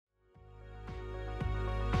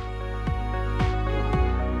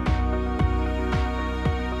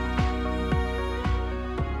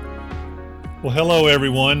Well, hello,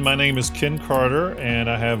 everyone. My name is Ken Carter, and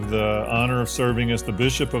I have the honor of serving as the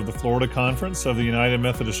Bishop of the Florida Conference of the United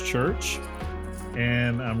Methodist Church.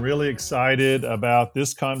 And I'm really excited about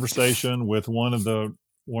this conversation with one of the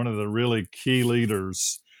really key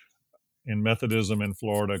leaders in Methodism in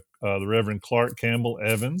Florida, the Reverend Clarke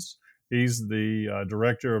Campbell-Evans. He's the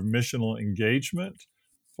Director of Missional Engagement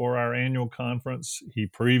for our annual conference. He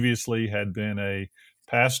previously had been a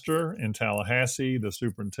pastor in Tallahassee, the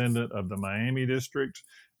superintendent of the Miami district,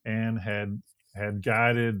 and had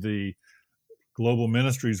guided the global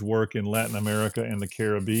ministries work in Latin America and the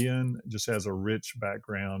Caribbean. Just has a rich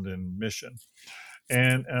background in mission.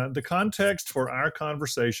 And the context for our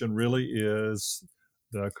conversation really is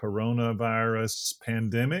the coronavirus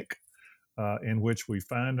pandemic in which we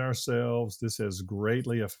find ourselves. This has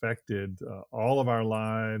greatly affected all of our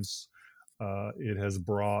lives. It has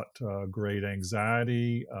brought great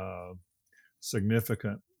anxiety,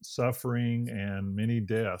 significant suffering, and many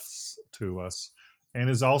deaths to us, and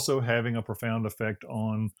is also having a profound effect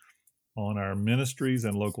on our ministries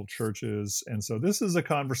and local churches. And so this is a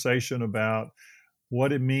conversation about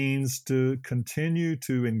what it means to continue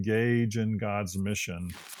to engage in God's mission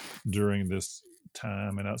during this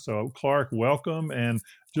time. And so, Clarke, welcome, and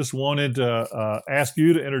just wanted to ask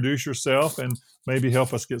you to introduce yourself and maybe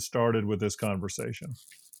help us get started with this conversation.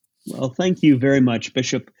 Well, thank you very much,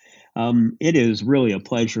 Bishop. It is really a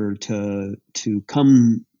pleasure to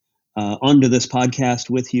come onto this podcast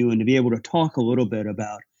with you and to be able to talk a little bit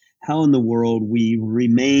about how in the world we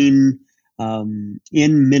remain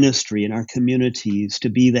in ministry in our communities to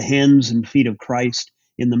be the hands and feet of Christ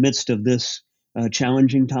in the midst of this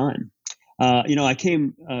challenging time. I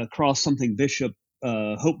came across something Bishop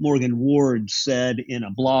Hope Morgan Ward said in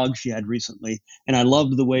a blog she had recently, and I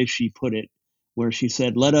loved the way she put it, where she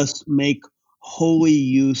said, "Let us make holy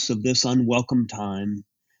use of this unwelcome time,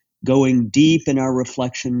 going deep in our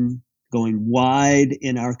reflection, going wide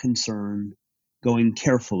in our concern, going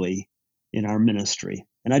carefully in our ministry."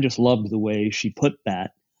 And I just loved the way she put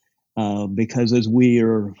that, because as we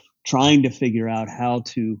are trying to figure out how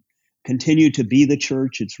to continue to be the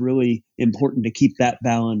church, it's really important to keep that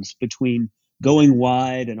balance between going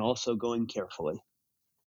wide and also going carefully.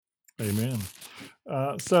 Amen.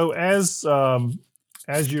 So as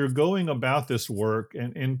you're going about this work,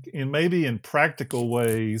 and in maybe in practical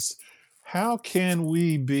ways, how can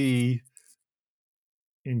we be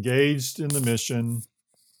engaged in the mission,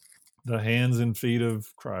 the hands and feet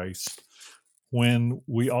of Christ, when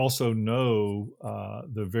we also know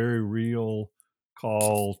the very real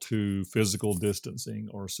call to physical distancing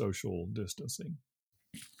or social distancing?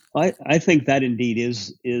 I think that indeed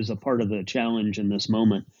is a part of the challenge in this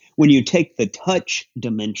moment. When you take the touch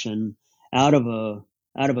dimension out of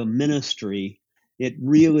a ministry, it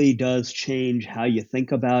really does change how you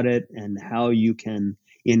think about it and how you can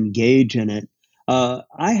engage in it.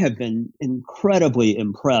 I have been incredibly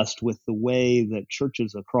impressed with the way that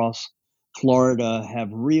churches across Florida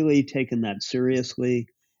have really taken that seriously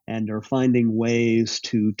and are finding ways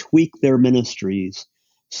to tweak their ministries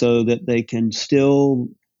so that they can still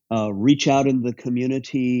reach out into the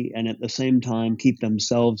community and at the same time keep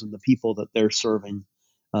themselves and the people that they're serving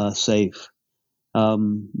safe.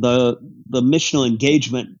 The missional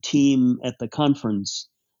engagement team at the conference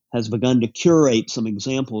has begun to curate some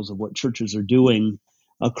examples of what churches are doing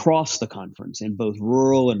across the conference in both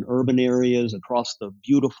rural and urban areas, across the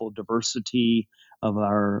beautiful diversity of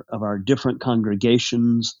our different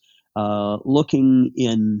congregations, looking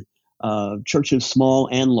in churches small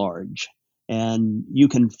and large. And you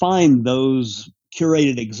can find those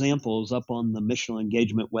curated examples up on the Missional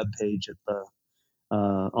Engagement webpage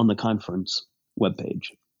on the conference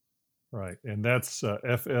webpage. Right, and that's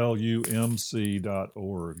flumc.org.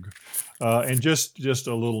 And just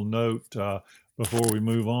a little note before we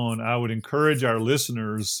move on, I would encourage our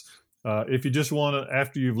listeners, if you just want to,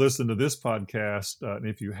 after you've listened to this podcast, and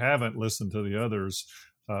if you haven't listened to the others,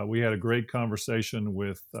 we had a great conversation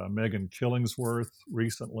with Megan Killingsworth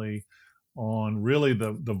recently on really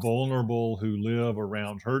the vulnerable who live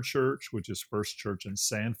around her church, which is First Church in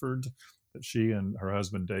Sanford, that she and her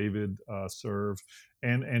husband David serve.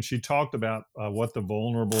 And she talked about what the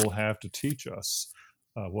vulnerable have to teach us,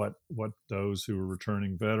 what those who are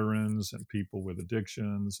returning veterans and people with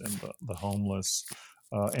addictions and the homeless.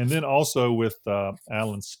 And then also with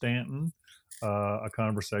Alan Stanton, a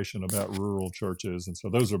conversation about rural churches. And so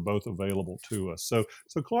those are both available to us. So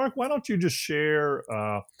Clarke, why don't you just share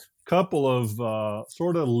a couple of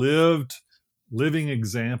sort of living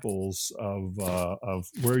examples of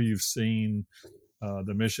where you've seen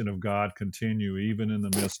the mission of God continue even in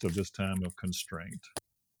the midst of this time of constraint?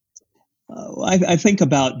 I think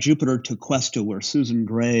about Jupiter to Cuesta, where Susan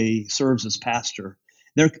Gray serves as pastor.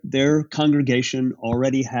 Their congregation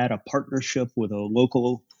already had a partnership with a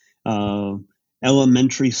local uh,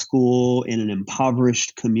 elementary school in an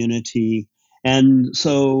impoverished community, and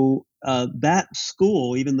so that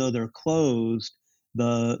school, even though they're closed,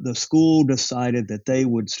 the school decided that they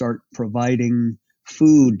would start providing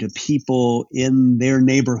food to people in their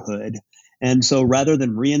neighborhood. And so, rather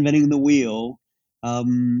than reinventing the wheel,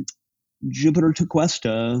 um, Jupiter to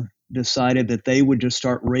Cuesta decided that they would just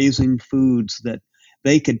start raising foods that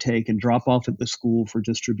they could take and drop off at the school for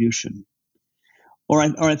distribution. Or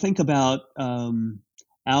I think about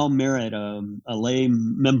Al Merritt, a lay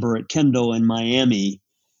member at Kendall in Miami,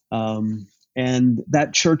 and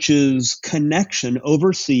that church's connection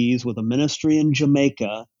overseas with a ministry in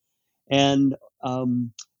Jamaica, and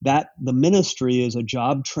um, that the ministry is a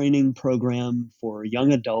job training program for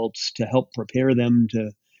young adults to help prepare them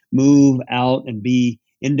to move out and be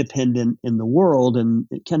independent in the world. And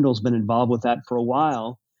Kendall's been involved with that for a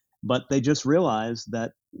while, but they just realized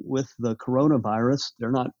that with the coronavirus,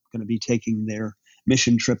 they're not going to be taking their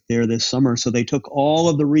mission trip there this summer. So they took all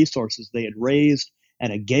of the resources they had raised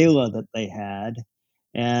at a gala that they had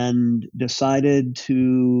and decided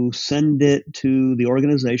to send it to the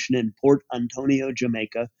organization in Port Antonio,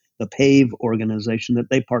 Jamaica, the PAVE organization that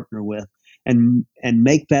they partner with, and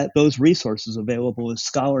make those resources available as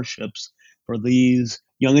scholarships for these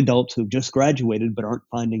young adults who've just graduated but aren't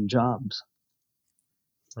finding jobs.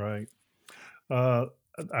 Right. Uh,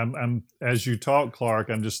 I'm as you talk, Clark.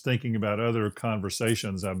 I'm just thinking about other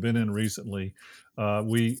conversations I've been in recently.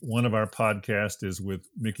 One of our podcasts is with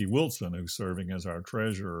Mickey Wilson, who's serving as our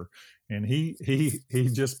treasurer, and he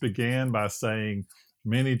just began by saying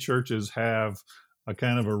many churches have a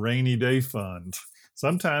kind of a rainy day fund,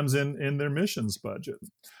 sometimes in their missions budget,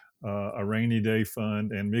 a rainy day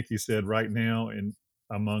fund. And Mickey said right now, in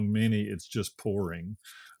among many, it's just pouring.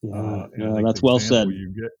 Yeah, And I think the that's well example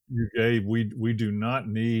said. you gave, we do not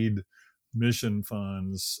need mission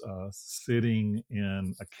funds sitting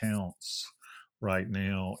in accounts right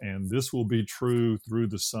now, and this will be true through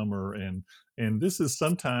the summer. And this is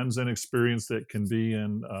sometimes an experience that can be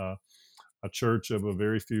in a church of a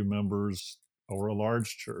very few members or a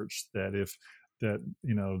large church. That if that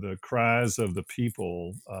the cries of the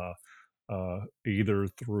people. Either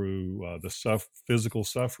through the physical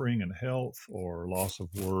suffering and health or loss of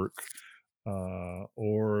work,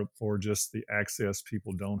 or just the access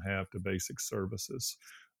people don't have to basic services.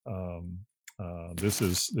 Um, this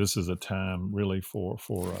is a time really for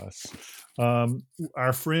us.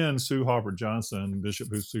 Our friend Sue Harper Johnson,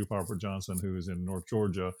 Bishop Sue Harper Johnson, who is in North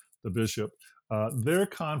Georgia, the bishop, their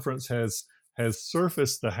conference has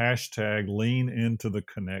surfaced the hashtag Lean into the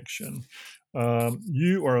Connection.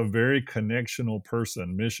 You are a very connectional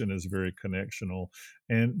person. Mission is very connectional.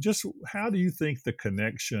 And just how do you think the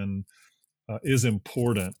connection is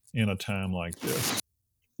important in a time like this?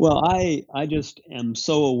 Well, I just am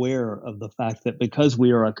so aware of the fact that because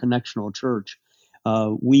we are a connectional church,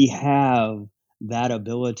 we have that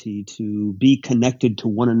ability to be connected to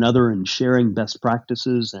one another and sharing best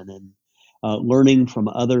practices and in learning from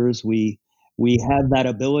others. We have that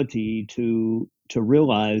ability to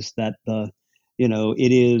realize that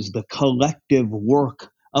it is the collective work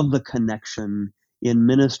of the connection in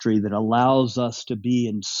ministry that allows us to be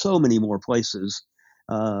in so many more places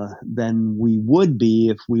than we would be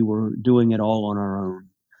if we were doing it all on our own.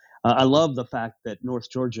 I love the fact that North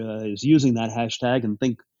Georgia is using that hashtag,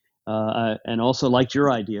 and also liked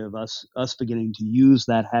your idea of us beginning to use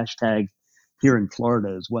that hashtag here in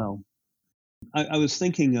Florida as well. I was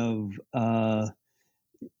thinking of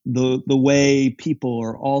the way people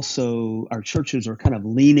are also our churches are kind of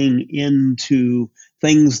leaning into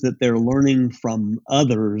things that they're learning from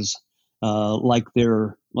others, like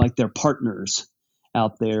their partners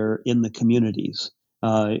out there in the communities.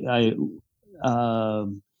 I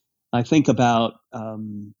think about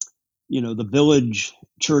the Village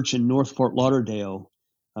Church in North Fort Lauderdale,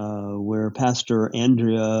 where Pastor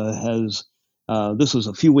Andrea has. This was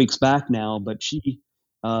a few weeks back now, but she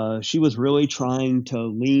was really trying to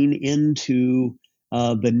lean into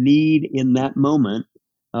the need in that moment,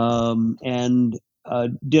 and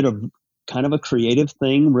did a kind of a creative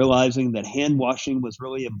thing, realizing that hand washing was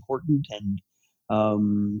really important,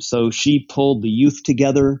 and so she pulled the youth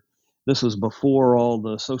together. This was before all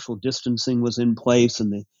the social distancing was in place,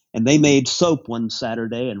 and they made soap one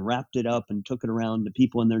Saturday and wrapped it up and took it around to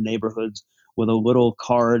people in their neighborhoods with a little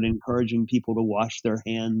card encouraging people to wash their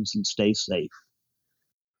hands and stay safe.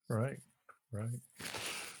 Right, right.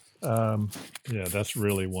 Um, yeah, that's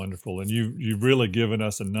really wonderful, and you've really given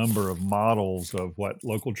us a number of models of what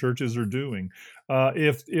local churches are doing.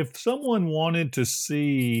 If someone wanted to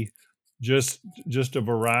see just just a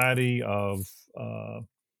variety uh,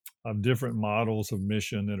 of different models of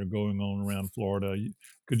mission that are going on around Florida,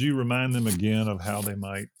 could you remind them again of how they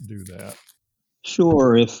might do that?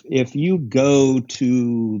 Sure. If you go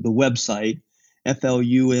to the website,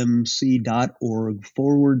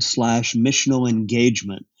 flumc.org/missional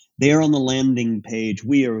engagement, there on the landing page,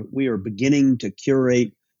 we are beginning to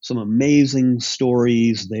curate some amazing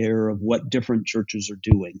stories there of what different churches are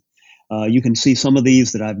doing. You can see some of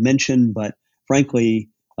these that I've mentioned, but frankly,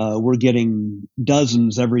 we're getting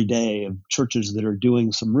dozens every day of churches that are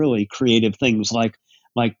doing some really creative things, like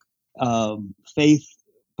Faith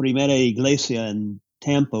Primera Iglesia in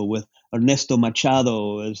Tampa with Ernesto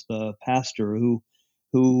Machado as the pastor,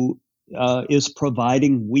 who is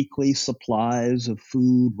providing weekly supplies of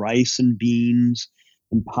food, rice and beans,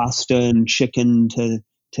 and pasta and chicken to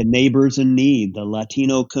neighbors in need. The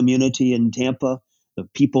Latino community in Tampa, the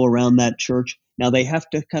people around that church. Now they have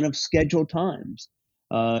to kind of schedule times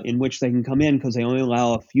in which they can come in because they only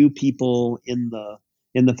allow a few people in the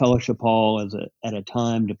fellowship hall at a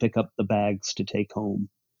time to pick up the bags to take home.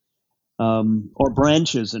 Or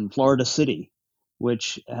Branches in Florida City,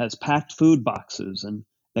 which has packed food boxes, and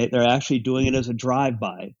they're actually doing it as a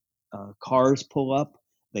drive-by. Cars pull up,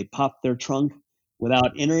 they pop their trunk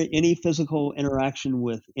without any physical interaction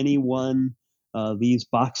with anyone. These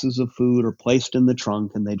boxes of food are placed in the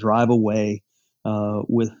trunk, and they drive away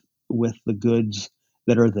with the goods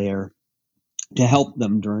that are there to help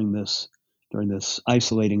them during this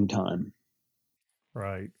isolating time.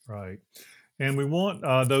 Right, right. And we want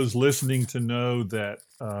those listening to know that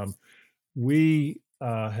we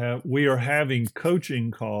are having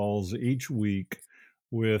coaching calls each week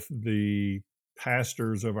with the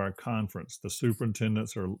pastors of our conference. The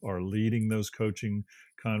superintendents are leading those coaching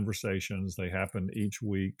conversations. They happen each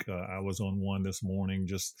week. I was on one this morning,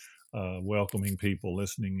 just welcoming people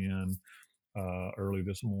listening in early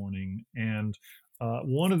this morning. And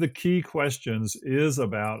one of the key questions is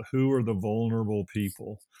about who are the vulnerable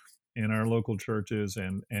people in our local churches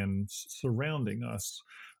and surrounding us.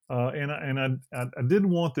 I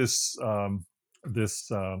didn't want this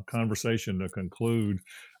conversation to conclude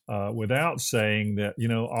without saying that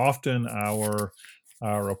often our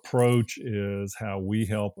approach is how we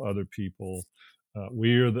help other people.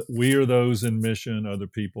 We are those in mission. Other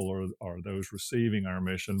people are those receiving our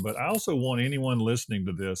mission. But I also want anyone listening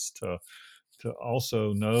to this to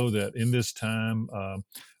also know that in this time,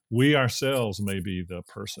 we ourselves may be the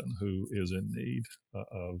person who is in need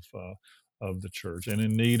of the church and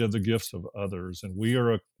in need of the gifts of others. And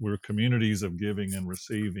we're communities of giving and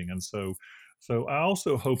receiving. And so I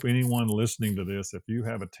also hope anyone listening to this, if you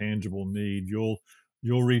have a tangible need, you'll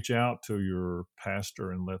reach out to your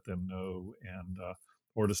pastor and let them know, and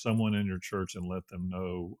or to someone in your church and let them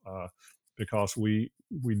know. Because we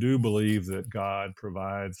do believe that God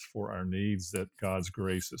provides for our needs, that God's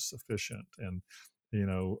grace is sufficient, and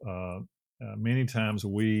many times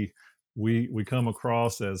we come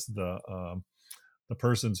across as the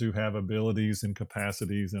persons who have abilities and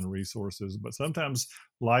capacities and resources, but sometimes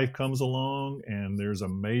life comes along and there's a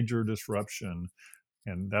major disruption,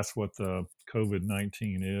 and that's what the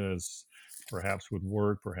COVID-19 is. Perhaps with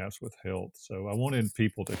work, perhaps with health. So I wanted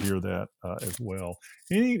people to hear that as well.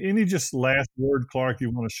 Any just last word, Clarke, you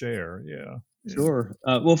want to share? Yeah, yeah. Sure.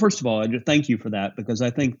 Well, first of all, I just thank you for that because I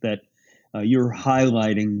think that you're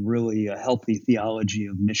highlighting really a healthy theology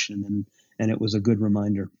of mission, and it was a good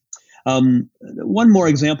reminder. One more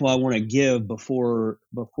example I want to give before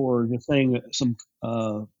just saying some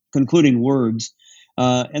concluding words,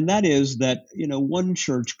 and that is that one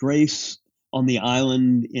church, Grace on the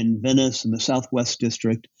island in Venice in the Southwest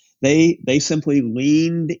District, they simply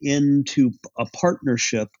leaned into a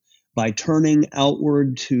partnership by turning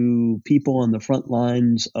outward to people on the front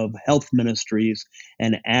lines of health ministries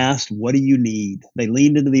and asked, "What do you need?" They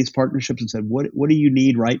leaned into these partnerships and said, "What do you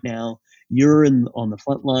need right now? You're on the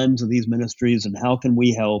front lines of these ministries, and how can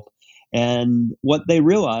we help?" And what they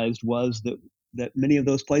realized was that many of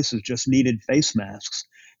those places just needed face masks.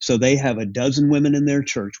 So they have a dozen women in their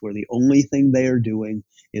church where the only thing they are doing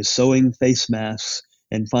is sewing face masks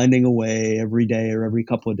and finding a way every day or every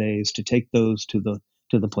couple of days to take those to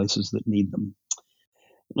the places that need them.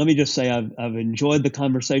 Let me just say I've enjoyed the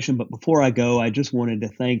conversation, but before I go, I just wanted to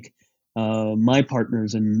thank my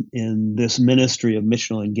partners in this ministry of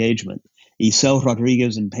missional engagement: Isel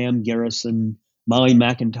Rodriguez and Pam Garrison, Molly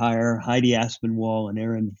McIntyre, Heidi Aspinwall, and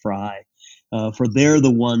Aaron Fry. For they're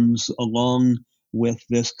the ones, along with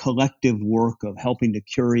this collective work of helping to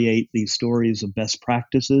curate these stories of best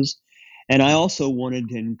practices. And I also wanted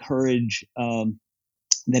to encourage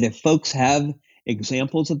that if folks have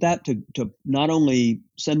examples of that, to not only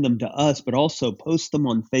send them to us, but also post them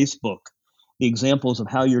on Facebook, the examples of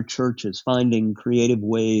how your church is finding creative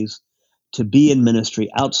ways to be in ministry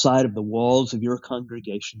outside of the walls of your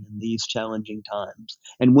congregation in these challenging times.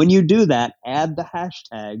 And when you do that, add the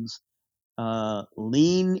hashtags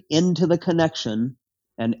lean into the connection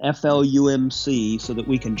and FLUMC so that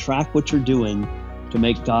we can track what you're doing to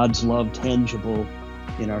make God's love tangible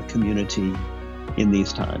in our community in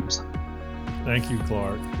these times. Thank you,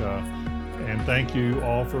 Clarke. And thank you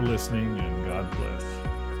all for listening, and God bless.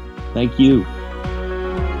 Thank you.